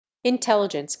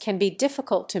Intelligence can be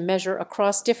difficult to measure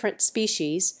across different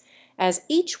species, as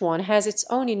each one has its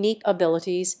own unique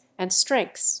abilities and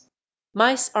strengths.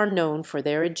 Mice are known for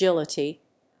their agility,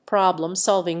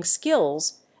 problem-solving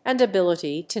skills, and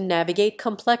ability to navigate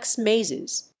complex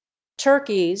mazes.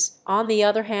 Turkeys, on the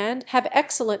other hand, have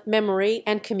excellent memory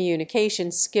and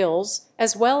communication skills,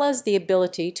 as well as the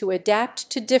ability to adapt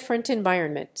to different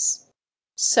environments.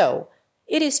 So,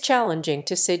 it is challenging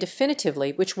to say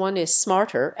definitively which one is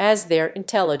smarter, as their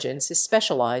intelligence is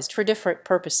specialized for different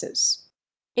purposes.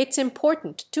 It's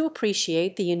important to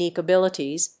appreciate the unique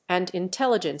abilities and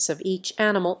intelligence of each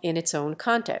animal in its own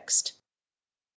context.